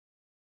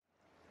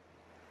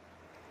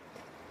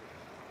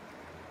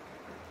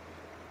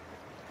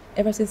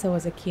Ever since I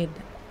was a kid,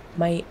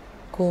 my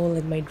goal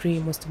and my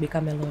dream was to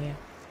become a lawyer.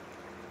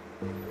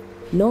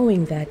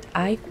 Knowing that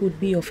I could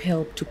be of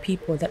help to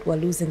people that were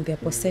losing their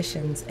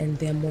possessions and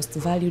their most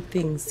valued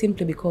things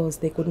simply because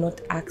they could not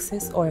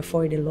access or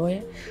afford a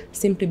lawyer,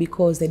 simply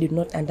because they did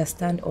not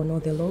understand or know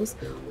the laws,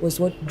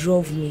 was what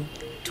drove me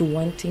to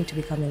wanting to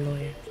become a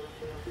lawyer.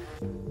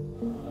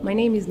 My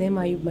name is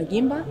Neema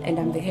Magimba, and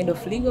I'm the head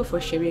of legal for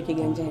Sheria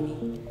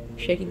Kiganjani.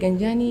 Sheria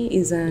Kiganjani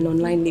is an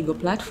online legal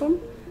platform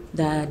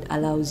that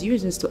allows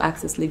users to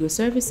access legal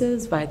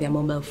services via their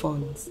mobile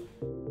phones.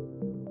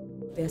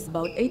 There's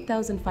about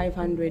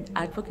 8,500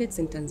 advocates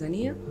in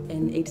Tanzania,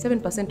 and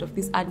 87% of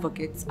these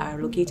advocates are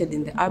located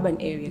in the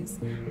urban areas,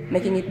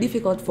 making it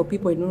difficult for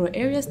people in rural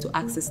areas to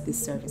access these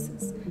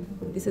services.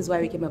 This is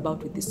why we came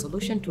about with this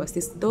solution to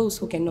assist those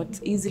who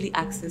cannot easily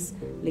access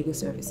legal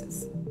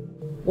services.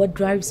 What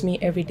drives me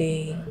every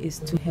day is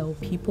to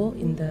help people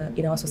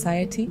in our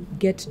society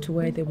get to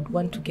where they would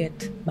want to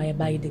get by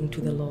abiding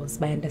to the laws,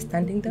 by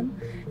understanding them,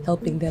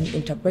 helping them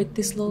interpret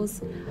these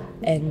laws,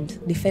 and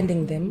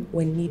defending them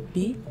when need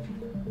be,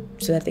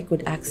 so that they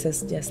could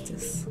access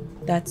justice.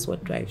 That's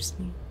what drives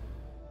me.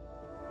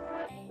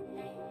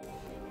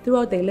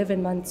 Throughout the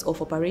 11 months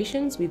of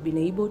operations, we've been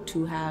able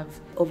to have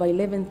over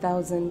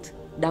 11,000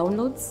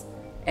 downloads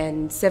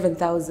and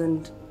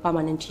 7,000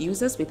 permanent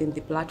users within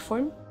the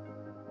platform.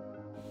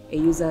 A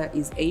user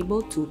is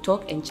able to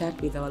talk and chat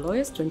with our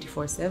lawyers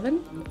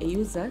 24/7. A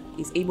user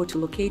is able to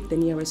locate the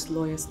nearest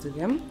lawyers to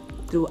them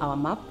through our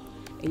map.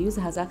 A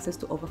user has access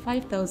to over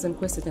 5,000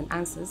 questions and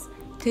answers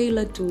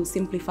tailored to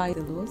simplify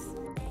the laws.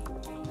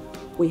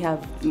 We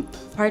have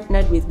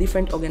partnered with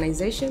different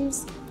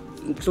organizations,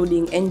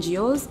 including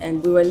NGOs,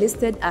 and we were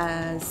listed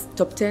as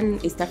top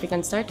 10 East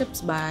African startups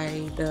by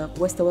the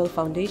Westerwell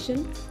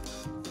Foundation.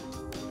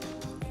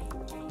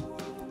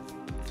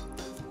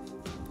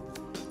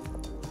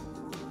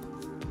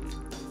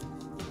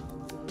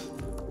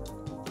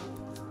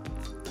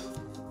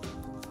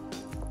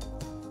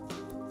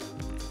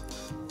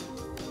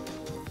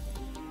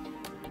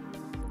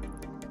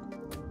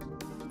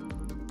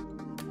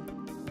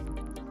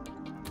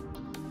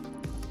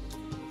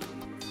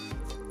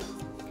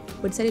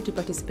 We decided to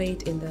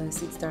participate in the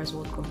Seedstars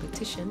World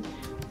Competition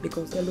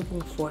because we're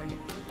looking for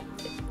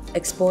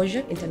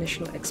exposure,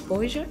 international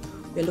exposure.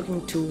 We're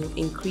looking to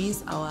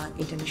increase our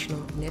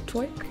international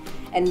network,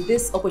 and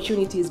this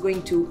opportunity is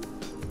going to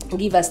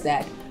give us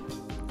that.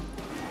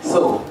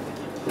 So,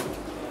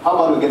 how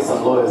about we get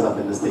some lawyers up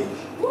in the stage?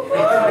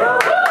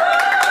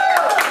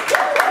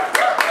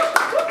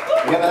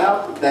 Together now,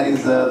 that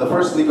is the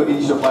first legal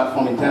digital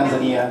platform in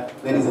Tanzania.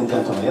 Ladies and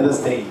gentlemen, in the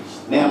stage,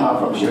 Neema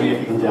from Sheria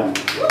Kiganjani.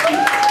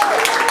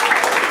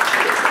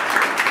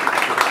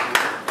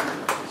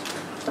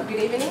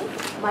 Good evening.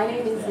 My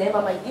name is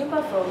Neema Magimba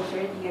from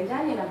Sheria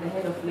Kiganjani, and I'm the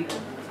head of legal.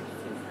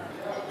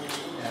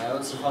 I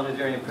also found it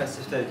very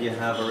impressive that you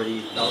have already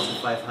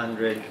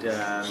 1,500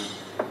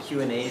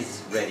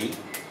 Q&As ready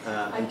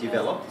and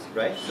developed,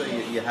 right? So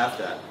you have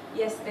that.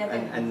 Yes,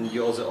 and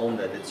you also own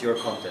that. It's your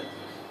content.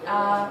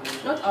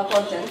 Not our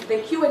content. The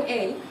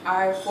Q&A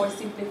are for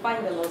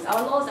simplifying the laws.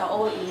 Our laws are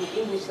all in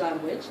English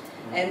language,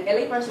 and a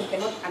layperson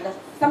cannot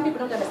understand. Some people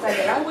don't understand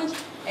the language,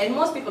 and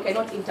most people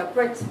cannot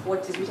interpret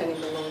what is written in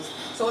the laws.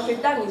 So what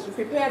we've done is we've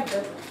prepared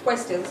the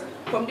questions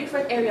from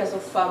different areas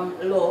of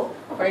law,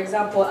 for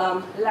example,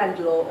 land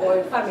law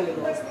or family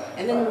laws,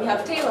 and then we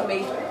have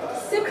tailor-made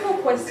simple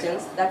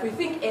questions that we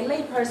think a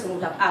layperson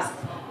would have asked,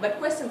 but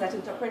questions that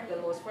interpret the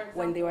laws. For example,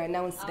 when they were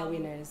announced the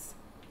winners,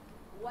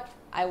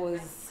 I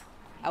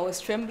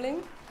was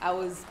trembling, I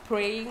was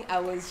praying, I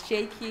was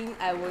shaking,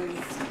 I was...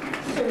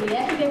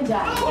 Sheria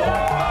Kiganjani.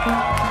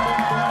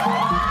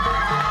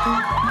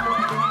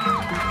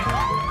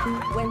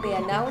 When they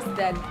announced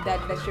that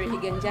Sheria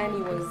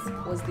Kiganjani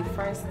was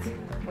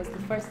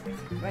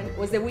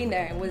the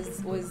winner,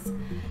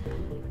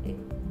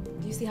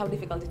 do you see how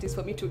difficult it is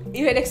for me to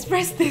even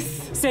express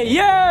this? Say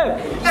yeah!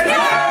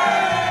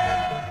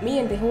 Yeah! Me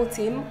and the whole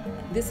team,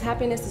 this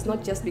happiness is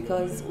not just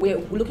because we're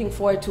looking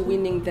forward to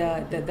winning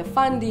the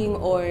funding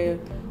or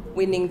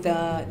winning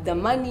the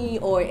money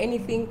or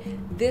anything.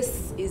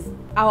 This is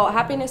our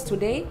happiness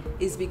today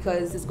is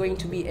because it's going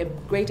to be a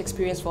great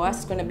experience for us.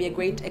 It's going to be a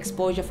great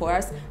exposure for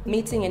us,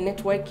 meeting and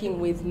networking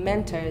with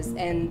mentors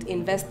and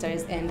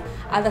investors and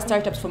other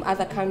startups from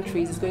other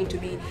countries is going to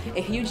be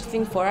a huge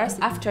thing for us.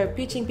 After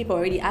pitching, people are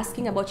already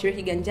asking about Sheria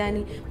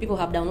Kiganjani. People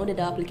have downloaded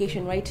our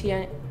application right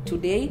here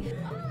today.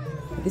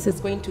 This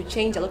is going to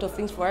change a lot of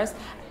things for us.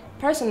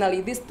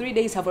 Personally, these 3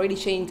 days have already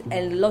changed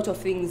a lot of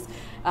things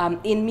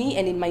in me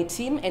and in my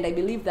team, and I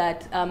believe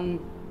that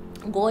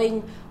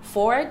going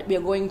forward,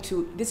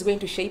 this is going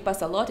to shape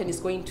us a lot, and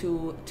it's going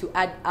to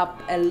add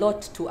up a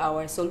lot to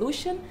our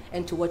solution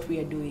and to what we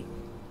are doing.